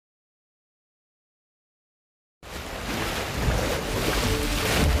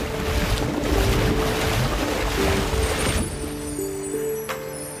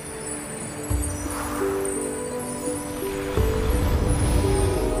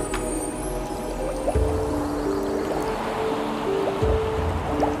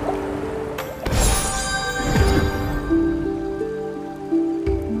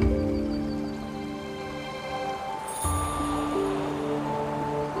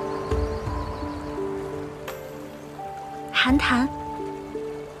谈谈，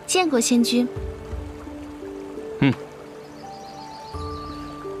见过仙君。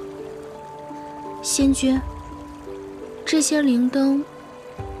仙君，这些灵灯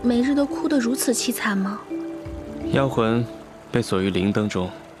每日都哭得如此凄惨吗？妖魂被锁于灵灯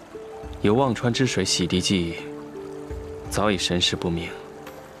中，由忘川之水洗涤记忆，早已神识不明。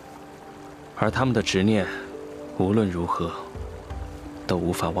而他们的执念，无论如何都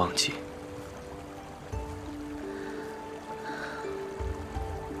无法忘记。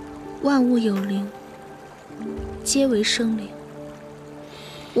万物有灵，皆为生灵。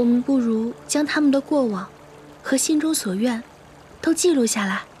我们不如将他们的过往和心中所愿都记录下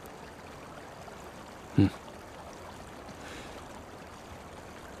来。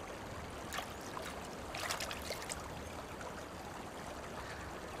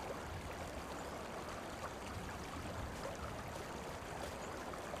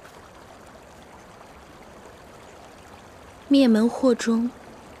灭门祸中，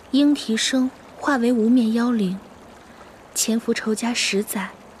鹰啼声化为无面妖灵，潜伏仇家10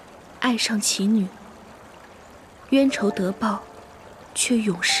载，爱上其女，冤仇得报，却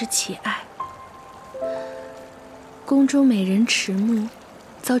永失其爱。宫中美人迟暮，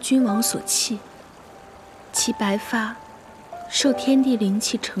遭君王所弃，其白发受天地灵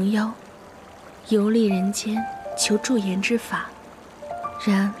气成妖，游历人间求驻颜之法，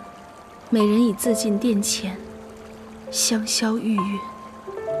然美人已自尽殿前，香消玉殒。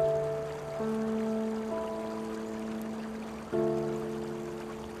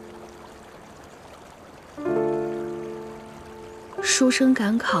书生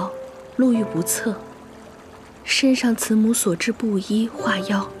赶考，路遇不测，身上慈母所制布衣化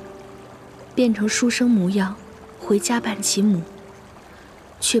妖，变成书生模样，回家伴其母，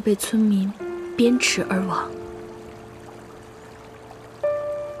却被村民鞭笞而亡。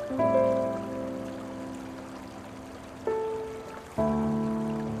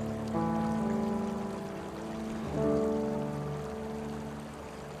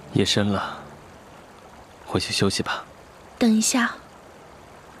夜深了，回去休息吧。等一下，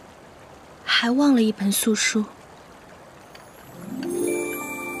还忘了一本宿书。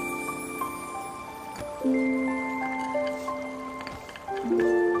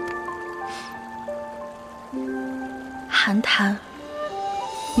寒潭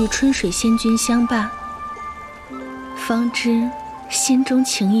与春水仙君相伴，方知心中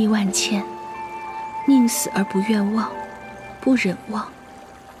情意万千，宁死而不愿忘，不忍忘，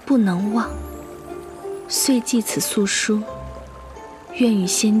不能忘，遂记此宿书，愿与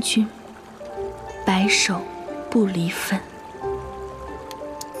仙君白首不离分。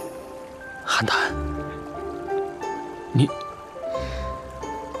寒潭，你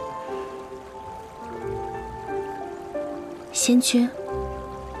仙君，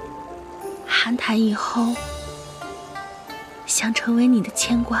寒潭以后想成为你的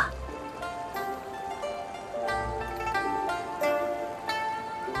牵挂。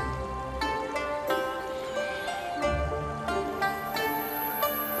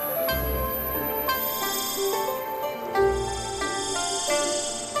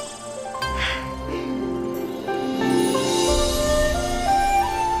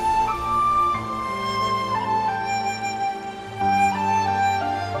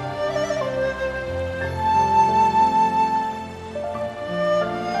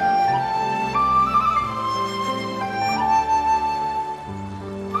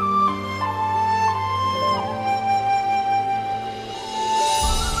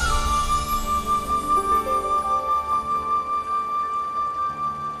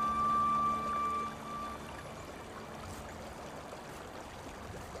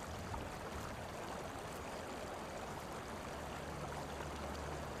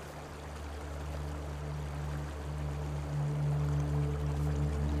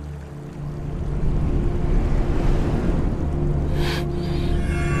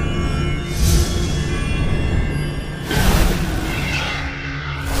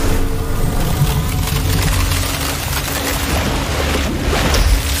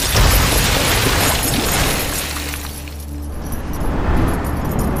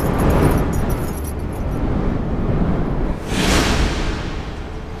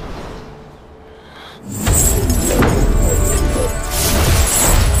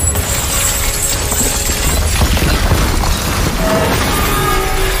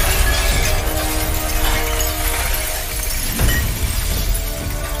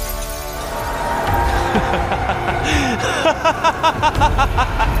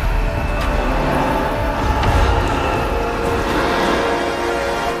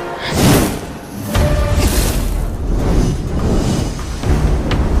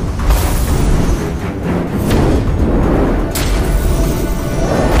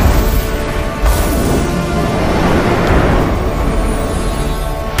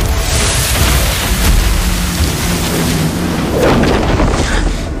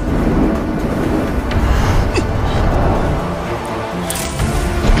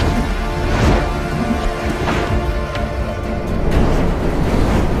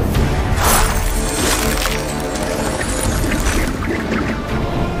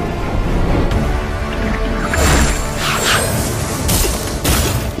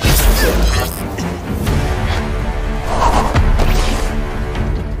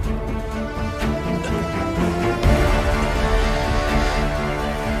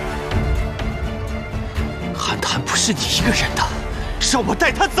是你一个人的，让我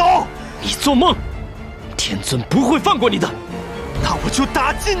带他走。你做梦！天尊不会放过你的。那我就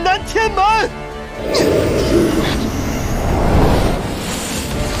打进南天门。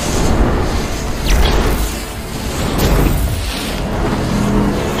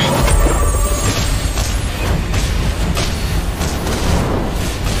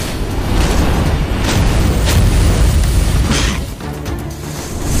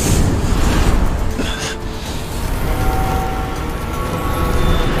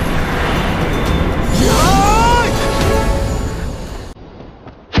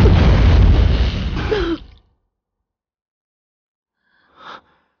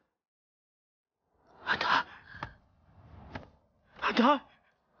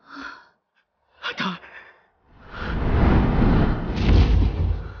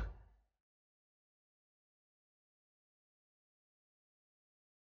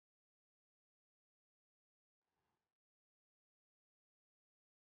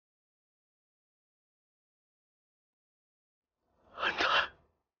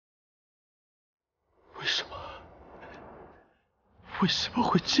为什么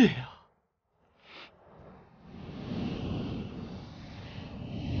会这样？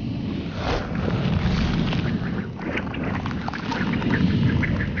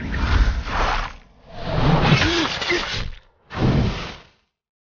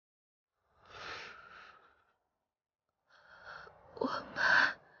我们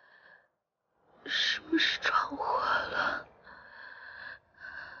是不是闯祸了？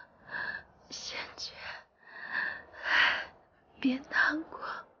仙君，别难过，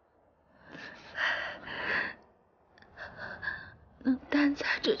能担在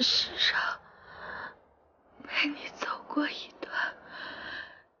这世上陪你走过一段，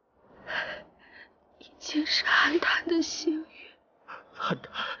已经是寒潭的幸运。寒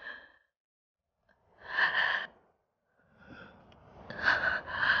潭，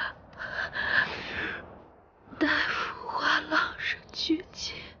待浮华浪人俱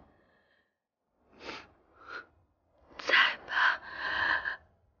尽，再把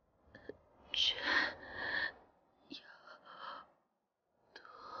春妖渡。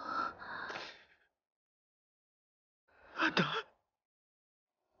寒潭，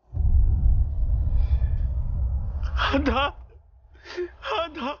寒潭，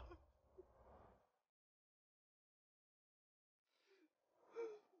寒潭。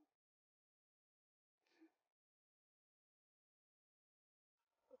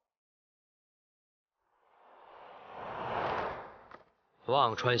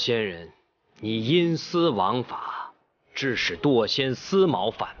忘川仙人，你因私枉法，致使堕仙司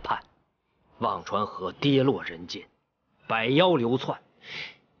卯反叛，忘川河跌落人间，百妖流窜，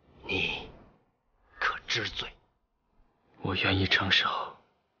你可知罪？我愿意承受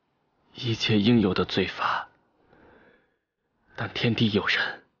一切应有的罪罚，但天地有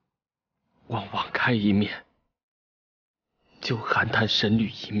人，望网开一面，救寒潭神女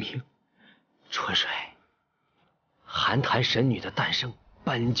一命。春水，寒潭神女的诞生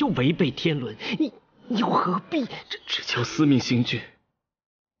本就违背天伦，你又何必？只求司命星君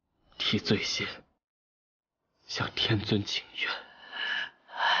替罪仙向天尊请愿。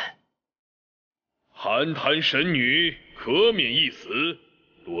寒潭神女可免一死，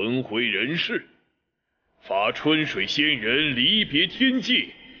轮回人世，罚春水仙人离别天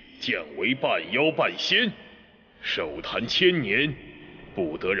界，降为半妖半仙，守坛1000年，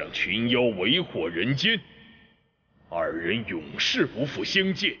不得让群妖为祸人间。二人永世不复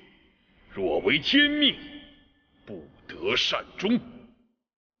相见，若为天命，不得善终。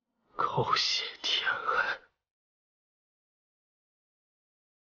叩谢天恩。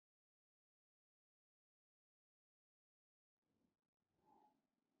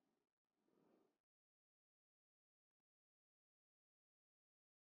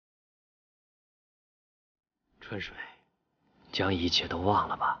春水，将一切都忘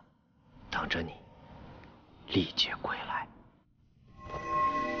了吧，等着你历劫归来。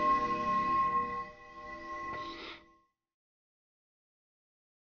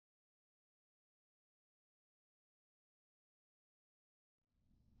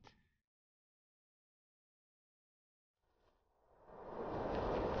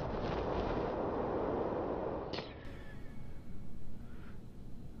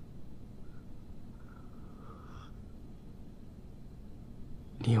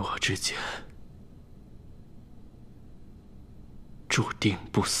你我之间注定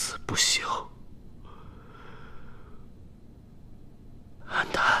不死不休。安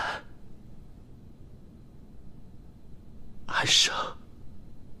谈，安生，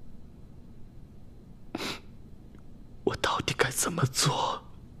我到底该怎么做？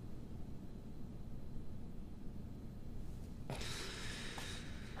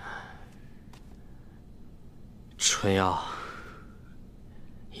春药，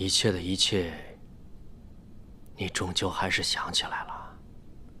一切的一切，你终究还是想起来了。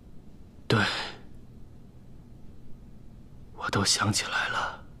对，我都想起来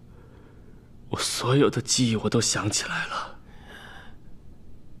了，我所有的记忆我都想起来了，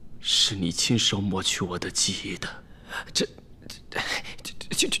是你亲手抹去我的记忆的。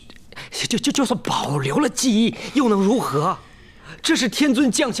就算保留了记忆，又能如何？这是天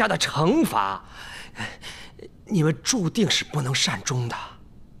尊降下的惩罚，你们注定是不能善终的。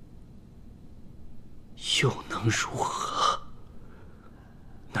又能如何？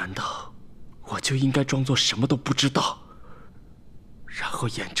难道我就应该装作什么都不知道，然后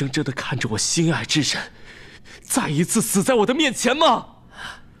眼睁睁地看着我心爱之人再一次死在我的面前吗？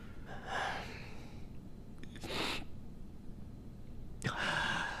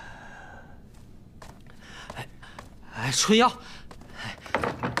春药，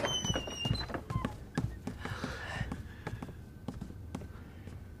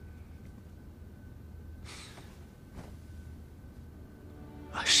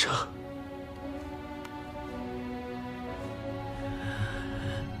阿生，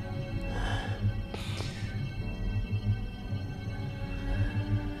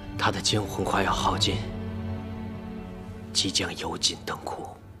他的精魂快要耗尽，即将油尽灯枯。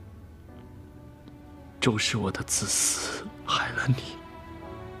终是我的自私害了你。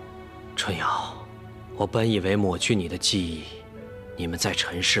春瑶，我本以为抹去你的记忆，你们在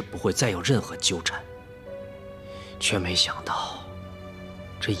尘世不会再有任何纠缠，却没想到，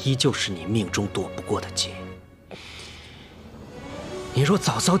这依旧是你命中躲不过的劫。你若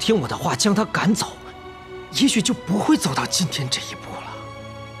早早听我的话，将他赶走，也许就不会走到今天这一步了。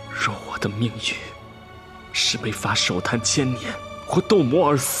若我的命运是被罚手贪千年或斗魔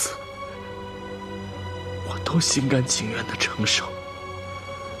而死，我都心甘情愿地承受。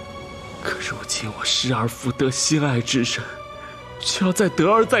可如今我失而复得心爱之人，却要再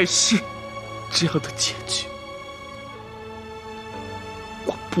得而再失，这样的结局，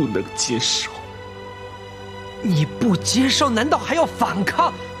我不能接受。你不接受，难道还要反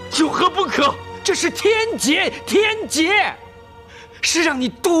抗？有何不可？这是天劫，天劫，是让你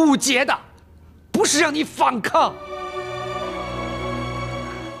渡劫的，不是让你反抗。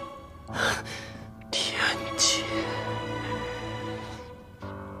天劫，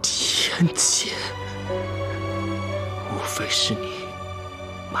天劫，无非是你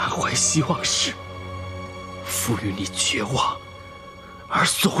满怀希望时，赋予你绝望，而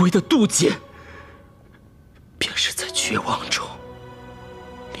所谓的渡劫，便是在绝望中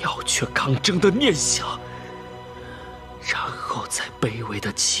了却抗争的念想，然后再卑微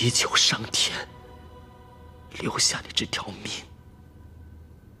的祈求上天留下你这条命，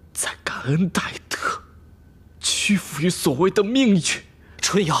再感恩戴德，屈服于所谓的命运。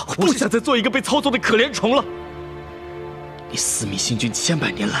春瑶，我不想再做一个被操纵的可怜虫了。你司密星君千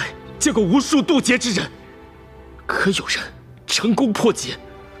百年来见过无数渡劫之人，可有人成功破劫？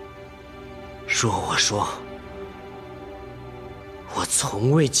若我说，我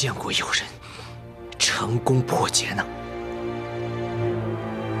从未见过有人成功破劫呢？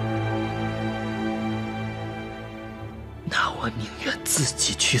那我宁愿自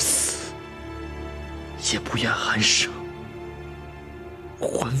己去死，也不愿寒生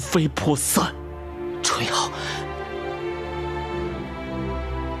魂飞魄散。春瑶，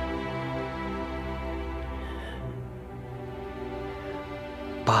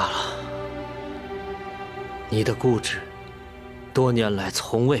罢了，你的固执多年来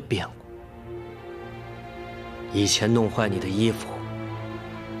从未变过。以前弄坏你的衣服，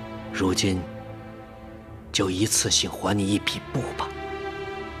如今就一次性还你一匹布吧。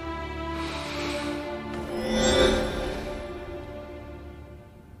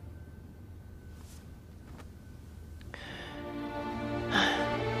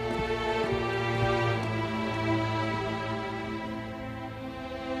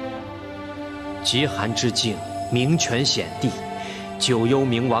极寒之境，名权显地，九幽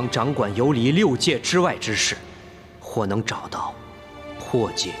冥王掌管游离六界之外之事，或能找到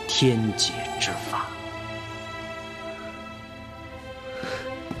破解天劫之法。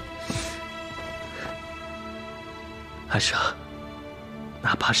安生，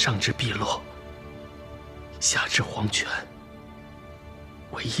哪怕上至碧落，下至黄泉，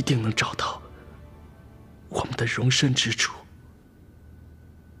我一定能找到我们的容身之处。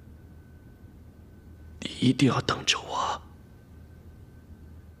你一定要等着我。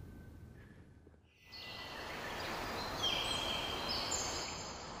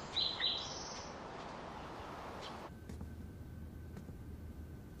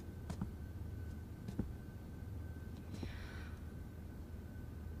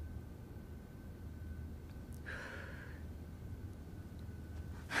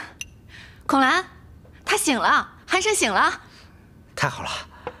孔兰，他醒了，寒生醒了。太好了，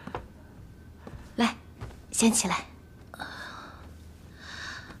来，先起来。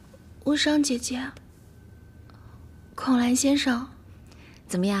无伤姐姐，孔兰先生，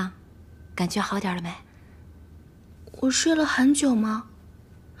怎么样？感觉好点了没？我睡了很久吗？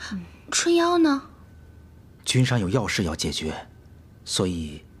春妖呢？君上有要事要解决，所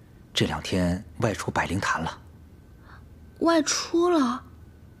以这2天外出百灵潭了。外出了？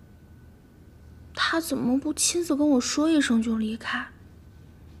他怎么不亲自跟我说一声就离开？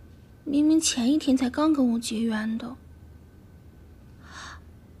明明前一天才刚跟我结缘的。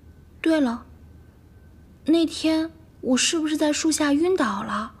对了，那天我是不是在树下晕倒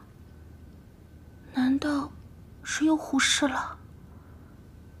了？难道是又忽视了？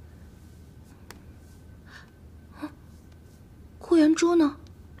顾元珠呢？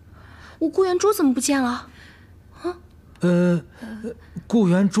我顾元珠怎么不见了？顾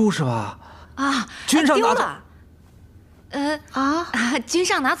元珠是吧？啊，君上拿走了。君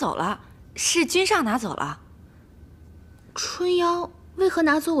上拿走了，是君上拿走了。春妖为何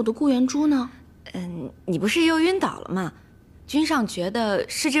拿走我的顾元珠呢？你不是又晕倒了吗？君上觉得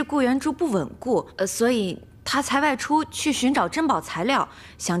是这顾元珠不稳固，所以他才外出去寻找珍宝材料，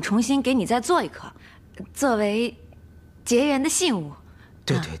想重新给你再做一颗，作为结缘的信物。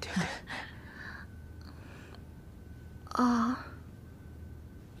对。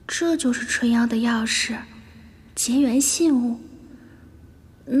这就是春妖的钥匙，结缘信物，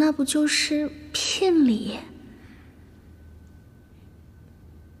那不就是聘礼？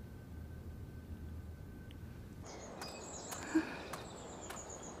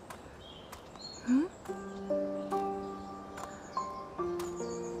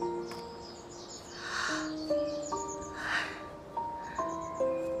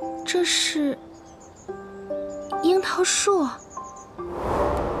这是樱桃树，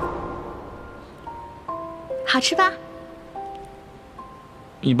好吃吧？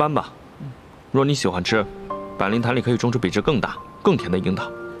一般吧。若你喜欢吃，百灵潭里可以种出比这更大、更甜的樱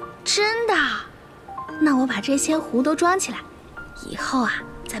桃。真的？那我把这些壶都装起来，以后啊，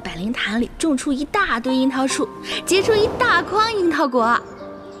在百灵潭里种出一大堆樱桃树，结出一大筐樱桃果。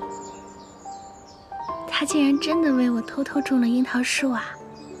他竟然真的为我偷偷种了樱桃树啊！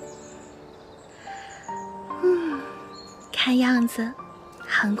看样子，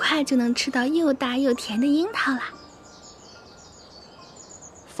很快就能吃到又大又甜的樱桃了。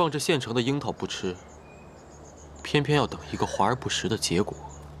放着现成的樱桃不吃，偏偏要等一个华而不实的结果。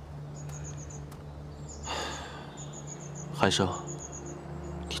寒生，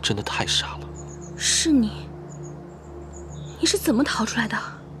你真的太傻了。是你？你是怎么逃出来的？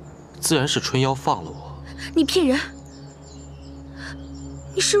自然是春妖放了我。你骗人！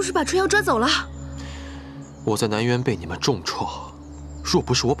你是不是把春妖抓走了？我在南渊被你们重创，若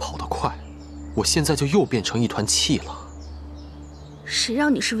不是我跑得快，我现在就又变成一团气了。谁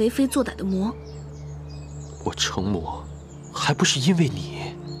让你是为非作歹的魔？我成魔，还不是因为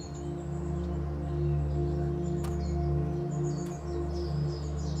你。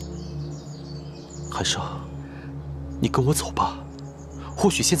寒生，你跟我走吧，或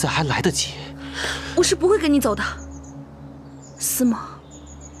许现在还来得及。我是不会跟你走的。司马，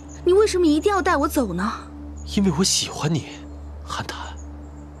你为什么一定要带我走呢？因为我喜欢你，寒潭。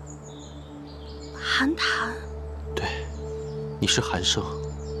寒潭？对，你是寒生，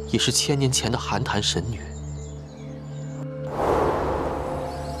也是1000年前的寒潭神女。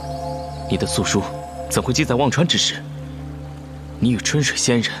你的宿书怎会记在忘川之时？你与春水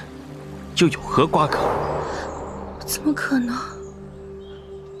仙人又有何瓜葛？怎么可能？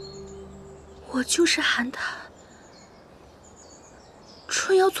我就是寒潭。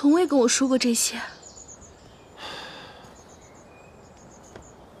春瑶从未跟我说过这些。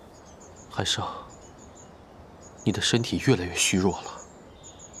寒生，你的身体越来越虚弱了，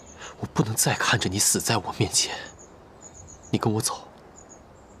我不能再看着你死在我面前。你跟我走，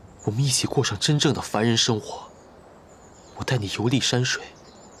我们一起过上真正的凡人生活。我带你游历山水，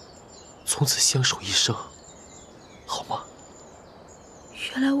从此相守一生，好吗？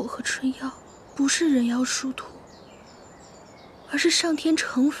原来我和春瑶不是人妖殊途，而是上天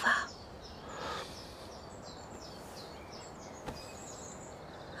惩罚。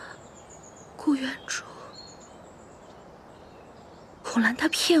顾元珠，孔兰他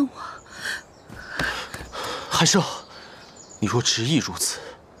骗我。寒生，你若执意如此，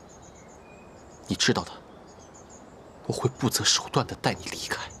你知道的，我会不择手段地带你离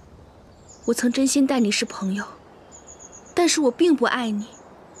开。我曾真心待你是朋友，但是我并不爱你。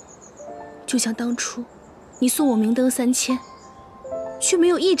就像当初，你送我明灯3000，却没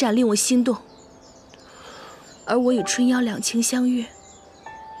有一盏令我心动。而我与春妖两情相悦，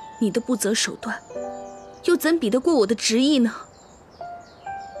你的不择手段，又怎比得过我的执意呢？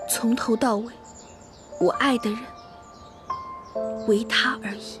从头到尾，我爱的人唯他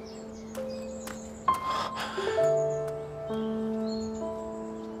而已。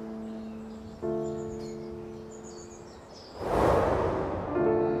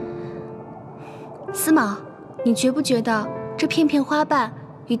司马，你觉不觉得这片片花瓣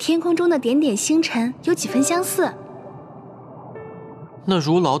与天空中的点点星辰有几分相似？那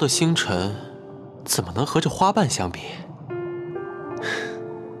如劳的星辰，怎么能和这花瓣相比？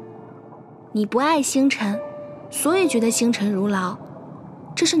你不爱星辰，所以觉得星辰如劳，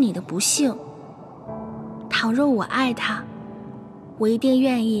这是你的不幸。倘若我爱他，我一定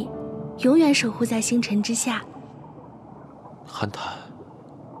愿意永远守护在星辰之下。韩坦，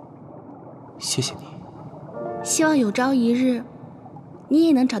谢谢你。希望有朝一日，你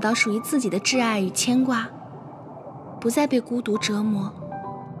也能找到属于自己的挚爱与牵挂，不再被孤独折磨，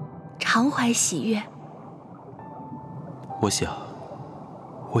常怀喜悦。我想，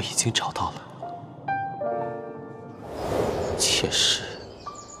我已经找到了。前世，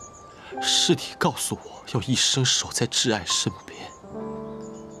是你告诉我要一生守在挚爱身边，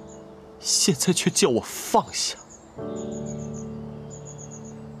现在却叫我放下。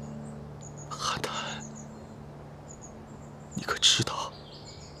韩坦，你可知道，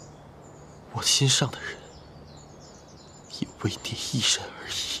我心上的人也为你一人而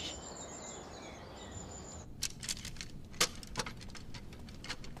已。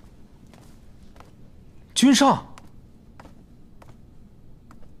君上，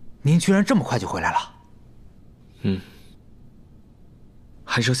您居然这么快就回来了？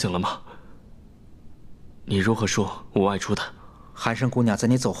寒生醒了吗？你如何说我外出的？寒生姑娘在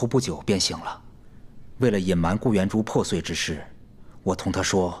你走后不久便醒了。为了隐瞒顾元珠破碎之事，我同她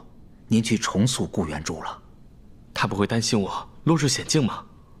说，您去重塑顾元珠了。她不会担心我落入险境吗？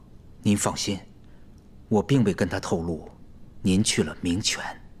您放心，我并未跟她透露，您去了冥泉。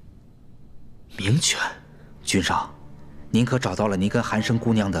冥泉？君上，您可找到了您跟寒生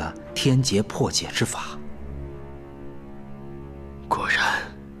姑娘的天劫破解之法？果然，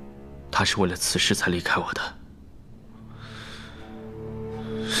她是为了此事才离开我的。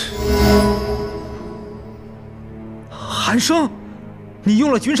寒生，你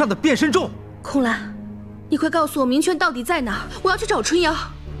用了君上的变身咒。空兰，你快告诉我冥泉到底在哪儿，我要去找春瑶。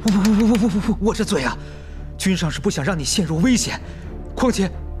不，我这嘴啊，君上是不想让你陷入危险，况且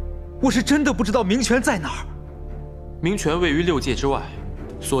我是真的不知道冥泉在哪儿。冥泉位于6界之外，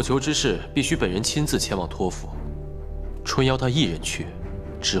所求之事必须本人亲自前往托付。春瑶她一人去，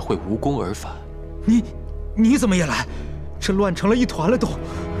只会无功而返。你怎么也来？这乱成了一团了都。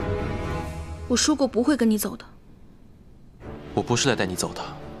我说过不会跟你走的。我不是来带你走的。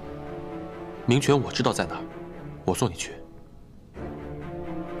冥泉我知道在哪儿，我送你去。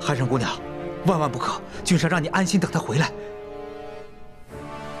寒生姑娘，万万不可！君上让你安心等他回来。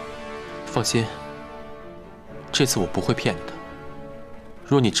放心，这次我不会骗你的。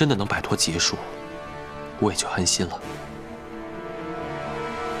若你真的能摆脱劫数，我也就安心了。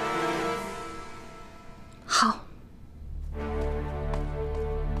好。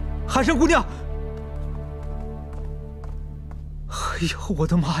寒生姑娘，哎呦，我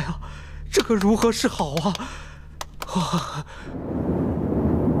的妈呀，这可如何是好啊！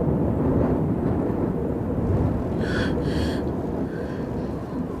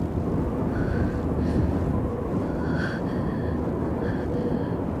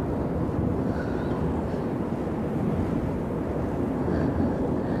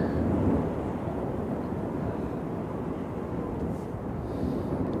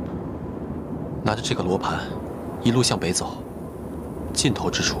拿着这个罗盘，一路向北走，尽头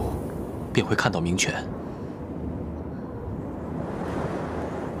之处便会看到冥泉。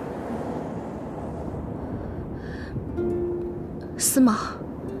司马，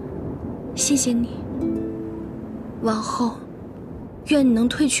谢谢你。往后，愿你能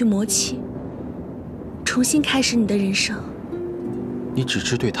褪去魔气，重新开始你的人生。你只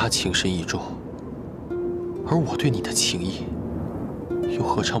知对他情深意重，而我对你的情谊，又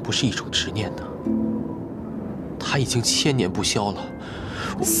何尝不是一种执念呢？他已经千年不消了。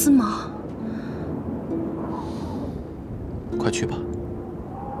司马，快去吧，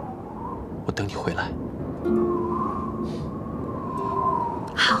我等你回来。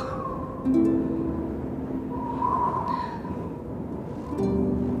好。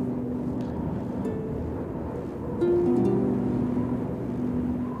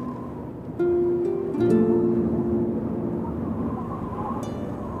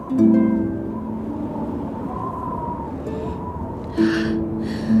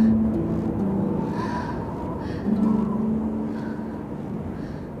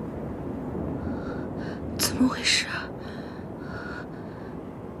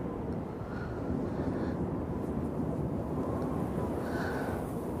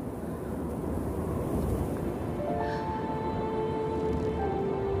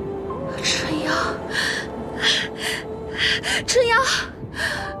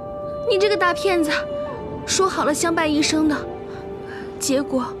你这个大骗子，说好了相伴一生的，结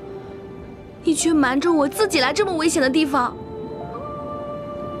果你却瞒着我自己来这么危险的地方。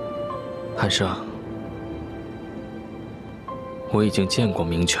寒生，我已经见过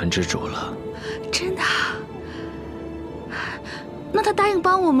明泉之主了。真的？那他答应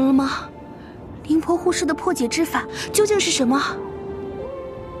帮我们了吗？灵婆护士的破解之法究竟是什么？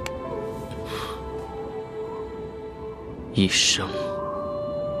一生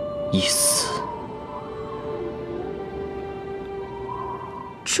一死，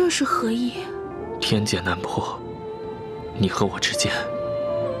这是何意？天劫难破，你和我之间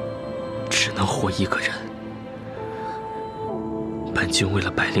只能活一个人。本君为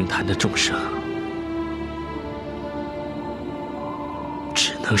了百灵潭的众生，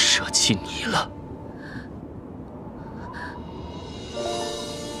只能舍弃你了。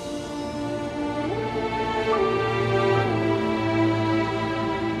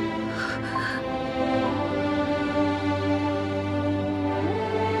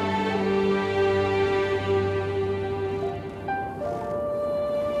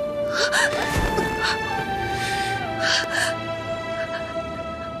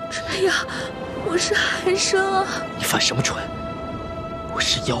这样，我是寒生啊！你犯什么蠢？我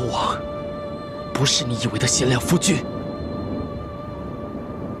是妖王，不是你以为的贤良夫君。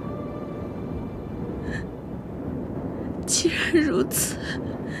既然如此，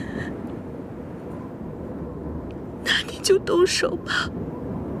那你就动手吧。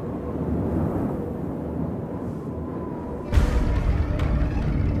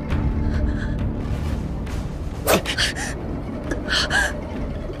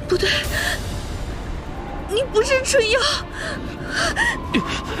不对，你不是春妖。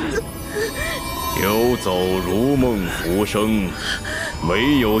游走如梦浮生，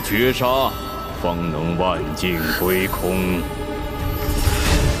唯有绝杀，方能万境归空。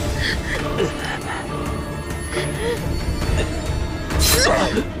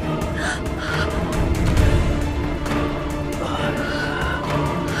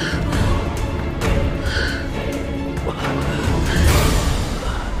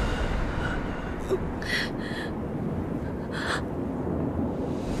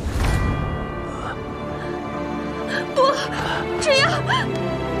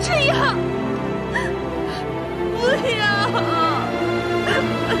这样，不要！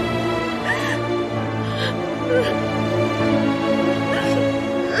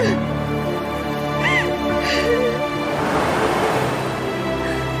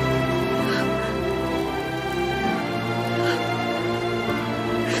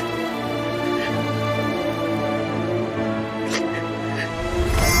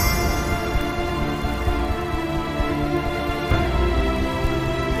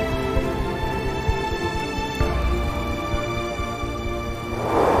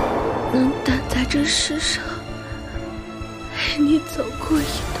能胆在这世上陪你走过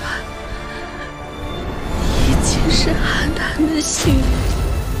一段，已经是寒潭的幸运。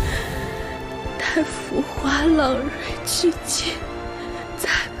待浮华浪蕊俱尽，再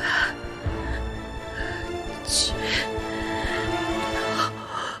把绝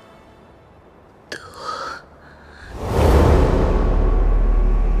得。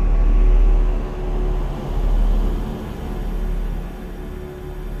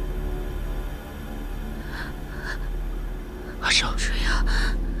阿生，春瑶，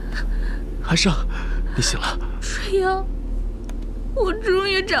阿生，你醒了。春瑶，我终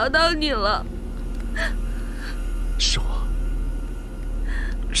于找到你了。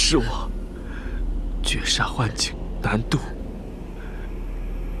是我，绝杀幻境难渡，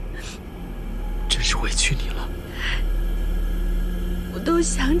真是委屈你了。我都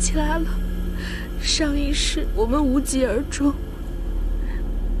想起来了，上一世我们无疾而终，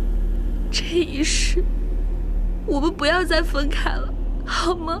这一世我们不要再分开了，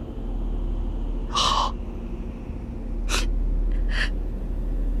好吗？好。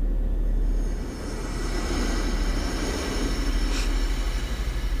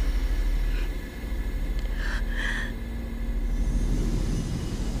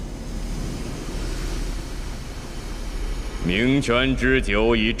明泉之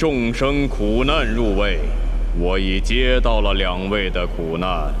酒以众生苦难入味，我已接到了2位的苦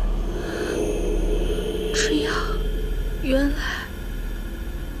难。春瑶，原来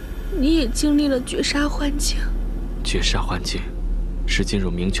你也经历了绝杀幻境。绝杀幻境是进入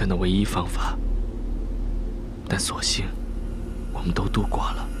明泉的唯一方法，但所幸我们都度过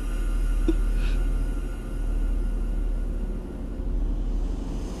了。